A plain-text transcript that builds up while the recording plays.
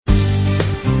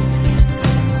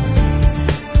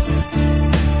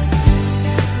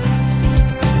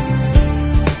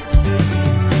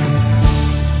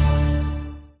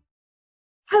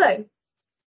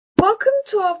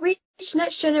our Reach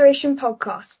Next Generation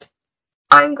podcast.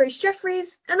 I'm Grace Jeffries,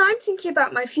 and I'm thinking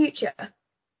about my future.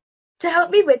 To help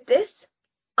me with this,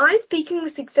 I'm speaking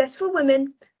with successful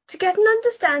women to get an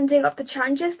understanding of the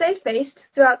challenges they faced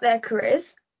throughout their careers,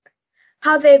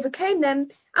 how they overcame them,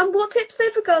 and what tips they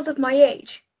have for girls of my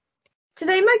age.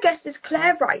 Today my guest is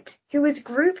Clare Wright, who is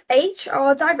Group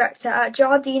HR Director at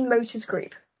Jardine Motors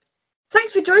Group.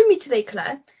 Thanks for joining me today,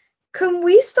 Clare. Can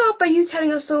we start by you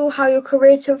telling us all how your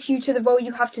career took you to the role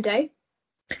you have today?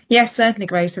 Yes, certainly,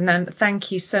 Grace, and then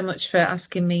thank you so much for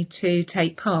asking me to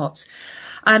take part.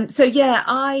 Just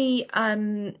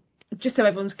so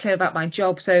everyone's clear about my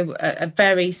job, so at a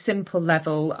very simple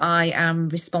level, I am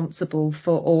responsible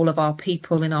for all of our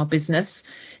people in our business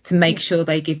to make sure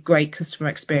they give great customer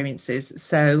experiences.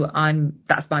 So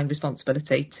that's my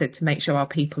responsibility to make sure our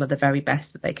people are the very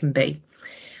best that they can be.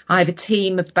 I have a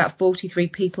team of about 43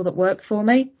 people that work for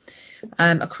me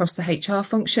across the HR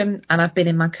function, and I've been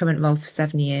in my current role for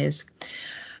 7 years.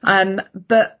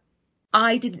 But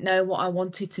I didn't know what I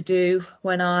wanted to do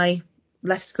when I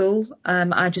left school.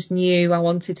 I just knew I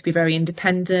wanted to be very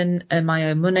independent, earn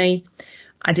my own money.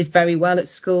 I did very well at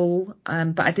school,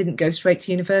 but I didn't go straight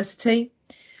to university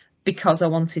because I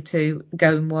wanted to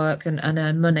go and work and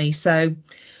earn money. So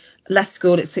left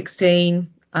school at 16,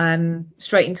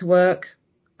 straight into work.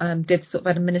 Did sort of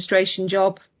an administration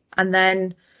job, and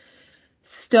then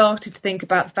started to think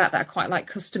about the fact that I quite like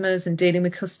customers and dealing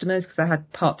with customers because I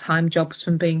had part-time jobs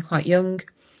from being quite young.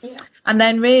 Yeah. And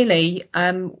then really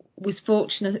was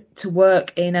fortunate to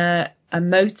work in a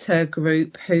motor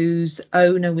group whose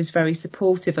owner was very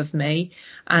supportive of me,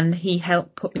 and he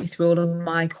helped put me through all of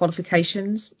my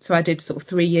qualifications. So I did sort of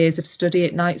 3 years of study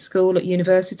at night school at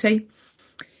university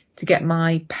to get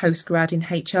my postgrad in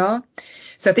HR.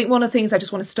 So I think one of the things I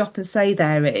just want to stop and say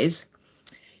there is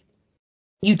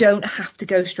you don't have to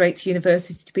go straight to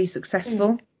university to be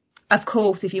successful. Of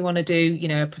course, if you want to do,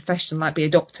 a profession like be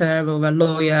a doctor or a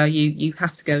lawyer, you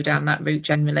have to go down that route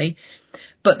generally.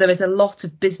 But there is a lot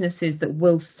of businesses that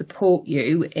will support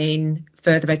you in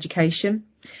further education.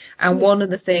 And one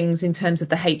of the things in terms of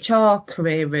the HR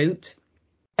career route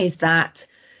is that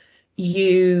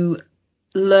you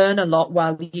learn a lot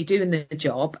while you're doing the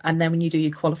job, and then when you do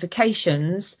your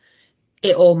qualifications,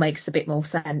 it all makes a bit more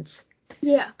sense.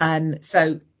 Yeah.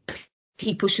 So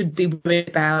people should be worried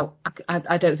about,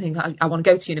 I don't think I want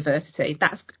to go to university.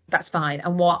 That's fine.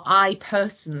 And what I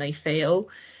personally feel,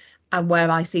 and where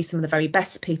I see some of the very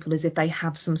best people, is if they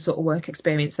have some sort of work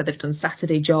experience, so they've done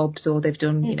Saturday jobs or they've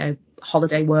done,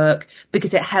 holiday work,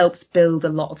 because it helps build a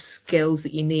lot of skills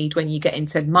that you need when you get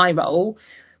into my role,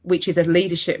 which is a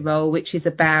leadership role, which is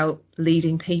about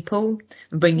leading people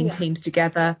and bringing teams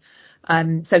together.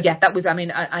 That was,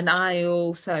 and I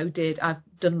also I've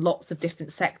done lots of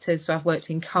different sectors. So I've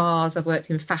worked in cars, I've worked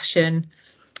in fashion,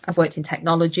 I've worked in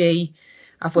technology,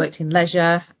 I've worked in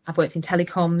leisure, I've worked in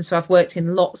telecoms. So I've worked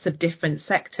in lots of different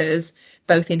sectors,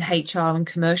 both in HR and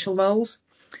commercial roles.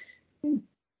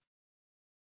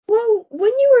 Well,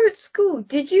 when you were at school,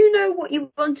 did you know what you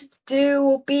wanted to do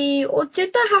or be, or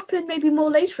did that happen maybe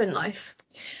more later in life?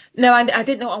 No, I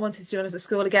didn't know what I wanted to do when I was at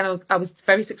school. Again, I was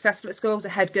very successful at school. I was a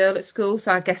head girl at school,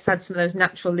 so I guess I had some of those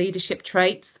natural leadership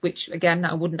traits, which, again,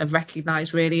 I wouldn't have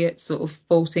recognised really at sort of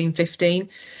 14, 15.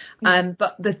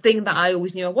 But the thing that I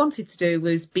always knew I wanted to do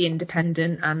was be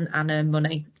independent and earn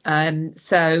money.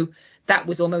 So that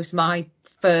was almost my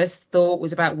first thought,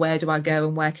 was about where do I go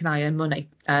and where can I earn money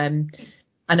and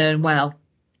earn well.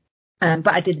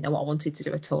 But I didn't know what I wanted to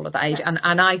do at all at that age. And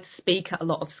I speak at a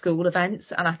lot of school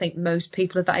events, and I think most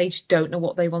people at that age don't know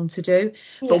what they want to do.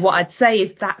 Yeah. But what I'd say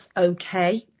is that's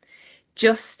okay.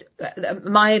 Just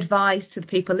my advice to the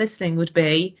people listening would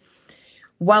be,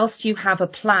 whilst you have a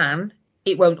plan,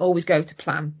 it won't always go to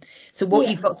plan. So what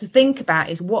you've got to think about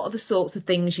is, what are the sorts of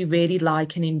things you really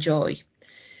like and enjoy?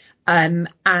 And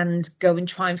go and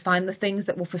try and find the things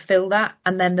that will fulfill that,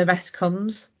 and then the rest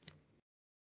comes.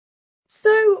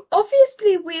 So,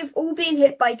 obviously, we've all been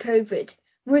hit by COVID,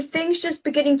 with things just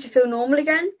beginning to feel normal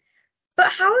again. But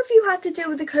how have you had to deal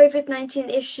with the COVID-19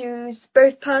 issues,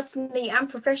 both personally and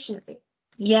professionally?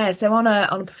 Yeah, so on a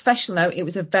professional note, it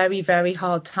was a very, very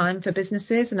hard time for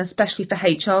businesses, and especially for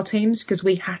HR teams, because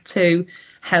we had to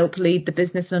help lead the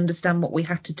business and understand what we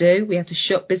had to do. We had to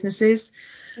shut businesses.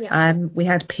 Yeah. We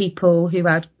had people who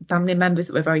had family members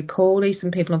that were very poorly.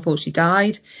 Some people unfortunately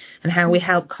died, and how we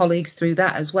helped colleagues through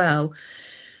that as well.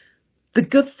 The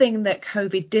good thing that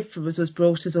COVID did for us was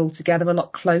brought us all together a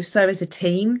lot closer as a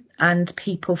team, and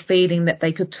people feeling that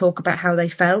they could talk about how they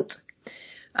felt,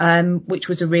 which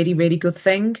was a really, really good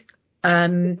thing.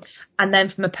 And then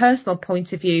from a personal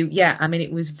point of view, yeah, I mean,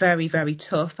 it was very, very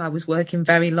tough. I was working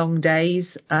very long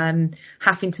days,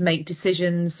 having to make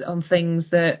decisions on things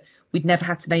that we'd never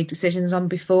had to make decisions on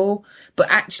before. But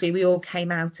actually, we all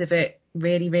came out of it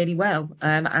really, really well,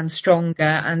 and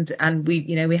stronger, and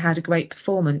we had a great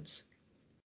performance.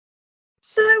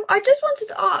 So I just wanted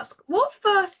to ask, what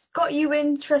first got you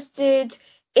interested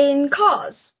in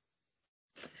cars?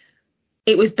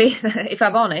 It was, if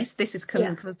I'm honest,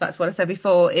 comes back to what I said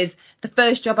before, is the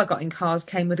first job I got in cars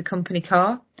came with a company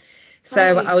car. So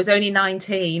Right. I was only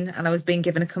 19 and I was being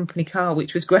given a company car,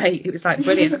 which was great. It was like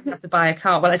brilliant. I didn't have to buy a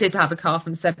car. Well, I did have a car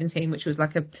from 17, which was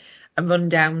like a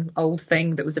rundown old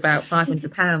thing that was about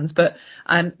 £500. But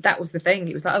that was the thing.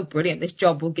 It was like, oh, brilliant. This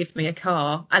job will give me a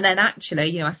car. And then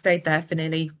actually, I stayed there for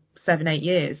nearly 7-8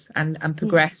 years and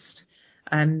progressed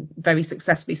very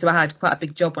successfully. So I had quite a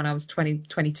big job when I was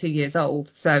 22 years old.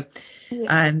 So,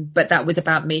 but that was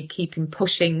about me keeping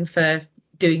pushing for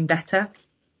doing better.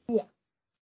 Yeah.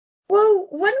 Well,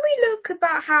 when we look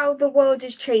about how the world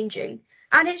is changing,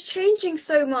 and it's changing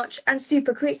so much and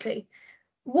super quickly,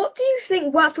 what do you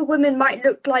think work for women might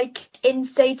look like in,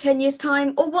 say, 10 years'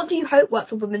 time? Or what do you hope work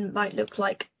for women might look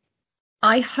like?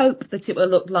 I hope that it will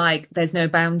look like there's no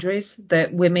boundaries,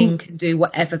 that women can do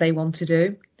whatever they want to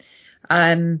do.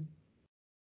 I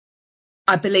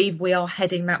believe we are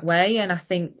heading that way, and I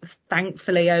think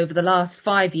thankfully over the last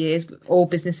 5 years all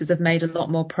businesses have made a lot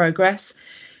more progress,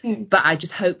 but I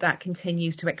just hope that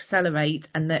continues to accelerate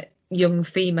and that young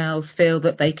females feel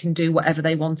that they can do whatever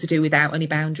they want to do without any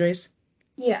boundaries.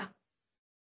 Yeah.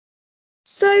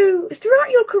 So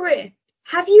throughout your career,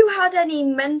 have you had any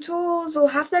mentors, or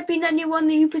have there been anyone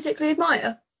that you particularly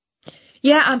admire?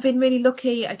 Yeah, I've been really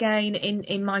lucky again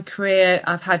in my career.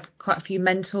 I've had quite a few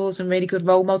mentors and really good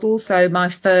role models. So my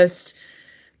first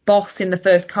boss in the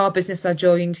first car business I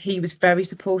joined, he was very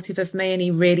supportive of me and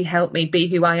he really helped me be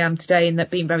who I am today, and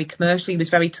that being very commercial, he was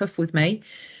very tough with me.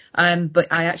 But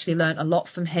I actually learned a lot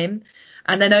from him.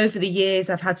 And then over the years,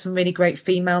 I've had some really great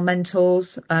female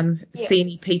mentors,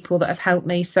 senior people that have helped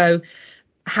me. So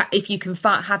if you can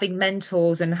having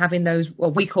mentors and having those,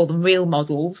 well, we call them real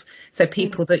models, so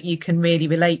people that you can really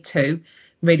relate to,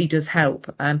 really does help.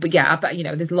 But yeah, I bet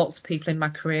there's lots of people in my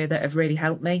career that have really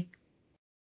helped me.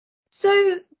 So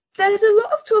there's a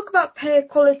lot of talk about pay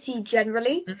equality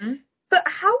generally, but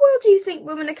how well do you think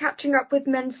women are catching up with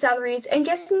men's salaries and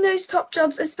getting those top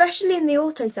jobs, especially in the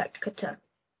auto sector?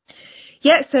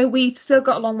 Yeah, so we've still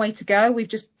got a long way to go. We've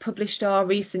just published our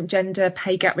recent gender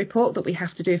pay gap report that we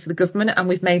have to do for the government, and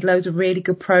we've made loads of really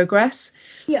good progress.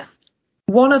 Yeah.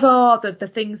 One of the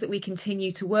things that we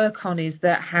continue to work on is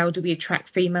that how do we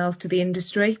attract females to the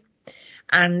industry?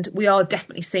 And we are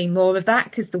definitely seeing more of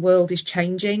that because the world is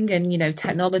changing, and,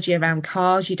 technology around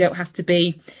cars, you don't have to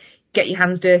get your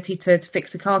hands dirty to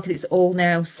fix a car because it's all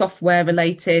now software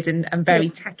related and very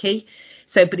techy.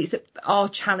 So, but our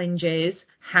challenge is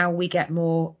how we get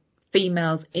more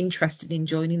females interested in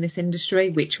joining this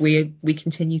industry, which we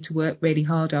continue to work really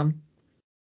hard on.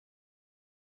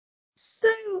 So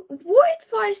what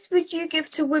advice would you give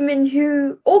to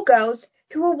women or girls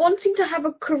who are wanting to have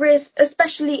a career,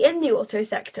 especially in the auto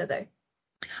sector, though?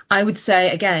 I would say,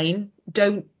 again,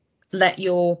 don't let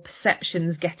your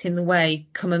perceptions get in the way.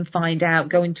 Come and find out.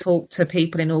 Go and talk to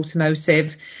people in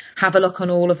automotive. Have a look on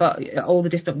all the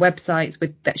different websites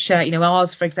that share.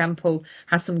 Ours, for example,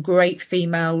 has some great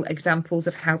female examples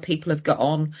of how people have got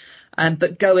on.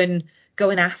 But go and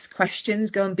ask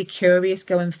questions. Go and be curious.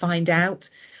 Go and find out.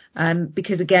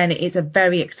 Because again, it is a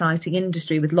very exciting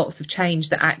industry with lots of change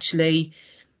that actually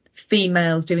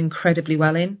females do incredibly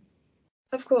well in.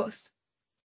 Of course.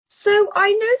 So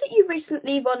I know that you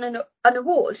recently won an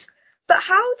award, but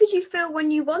how did you feel when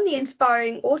you won the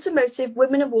Inspiring Automotive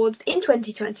Women Awards in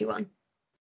 2021?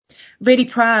 Really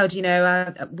proud.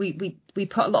 We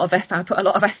put a lot of effort. I put a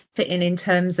lot of effort in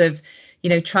terms of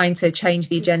trying to change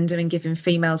the agenda and giving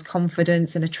females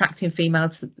confidence and attracting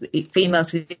females to the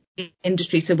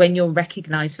industry. So when you're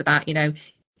recognised for that,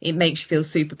 it makes you feel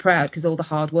super proud because all the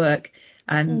hard work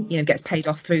gets paid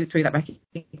off through that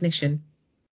recognition.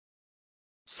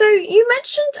 So you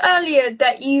mentioned earlier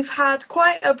that you've had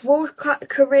quite a broad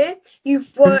career. You've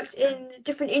worked in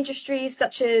different industries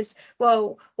such as,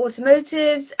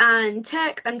 automotives and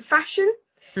tech and fashion.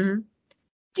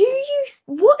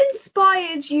 What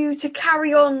inspired you to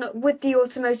carry on with the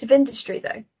automotive industry,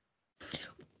 though?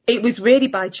 It was really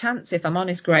by chance, if I'm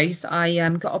honest, Grace. I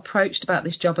got approached about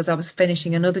this job as I was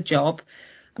finishing another job,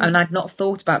 and I'd not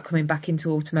thought about coming back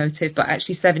into automotive, but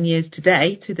actually 7 years to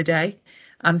the day,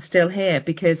 I'm still here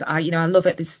because I love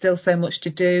it. There's still so much to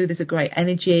do. There's a great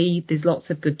energy. There's lots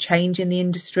of good change in the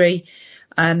industry.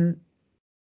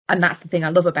 And that's the thing I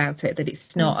love about it, that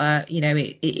it's not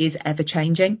it is ever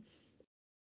changing.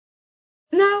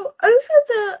 Now,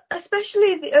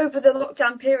 especially over the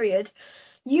lockdown period,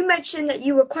 you mentioned that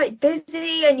you were quite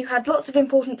busy and you had lots of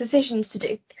important decisions to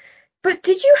do. But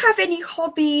did you have any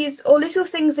hobbies or little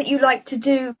things that you like to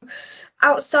do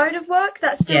outside of work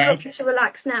that still help you to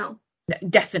relax now?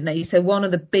 Definitely. So one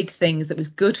of the big things that was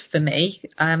good for me,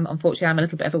 unfortunately I'm a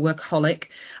little bit of a workaholic,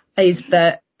 is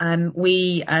that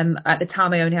we at the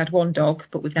time I only had one dog,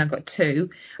 but we've now got two.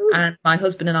 Ooh. And my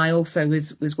husband and I also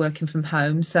was working from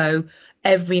home. So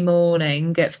every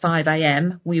morning at 5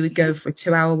 a.m. we would go for a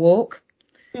 2-hour walk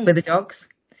with the dogs.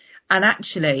 And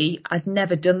actually I'd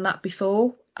never done that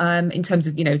before. In terms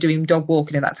of, doing dog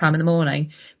walking at that time in the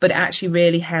morning, but it actually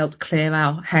really helped clear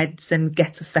our heads and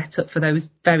get us set up for those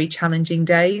very challenging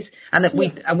days. And that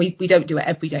we don't do it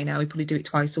every day now. We probably do it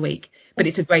twice a week, but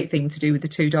it's a great thing to do with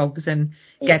the two dogs and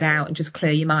get out and just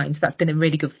clear your mind. So that's been a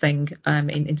really good thing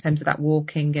in terms of that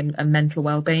walking and mental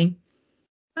well-being.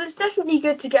 Well, it's definitely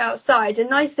good to get outside, and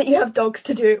nice that you have dogs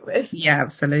to do it with. Yeah,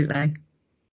 absolutely.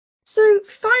 So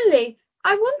finally,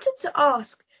 I wanted to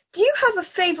ask, do you have a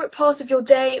favourite part of your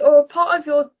day or a part of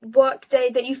your work day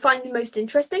that you find the most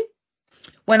interesting?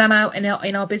 When I'm out in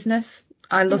our business,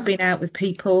 I love being out with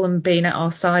people and being at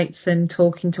our sites and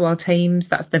talking to our teams.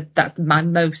 That's my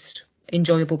most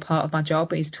enjoyable part of my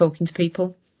job, is talking to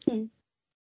people.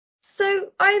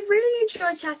 So I've really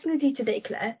enjoyed chatting with you today,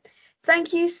 Claire.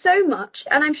 Thank you so much,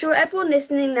 and I'm sure everyone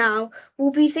listening now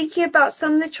will be thinking about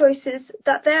some of the choices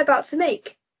that they're about to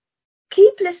make.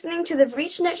 Keep listening to the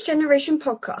Reach Next Generation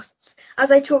podcasts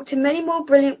as I talk to many more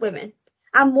brilliant women.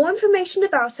 And more information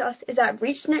about us is at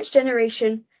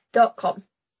reachnextgeneration.com.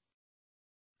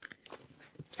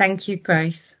 Thank you,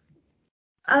 Grace.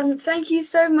 Thank you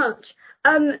so much.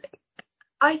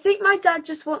 I think my dad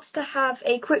just wants to have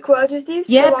a quick word with you.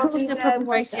 Yeah, so no problem,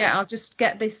 Grace. Yeah, I'll just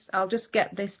get this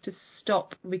to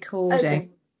stop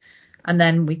recording, and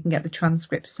then we can get the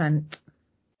transcript sent.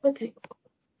 Okay.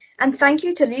 And thank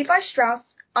you to Levi Strauss,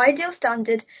 Ideal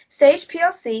Standard, Sage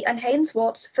PLC and Haynes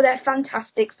Watts for their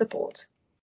fantastic support.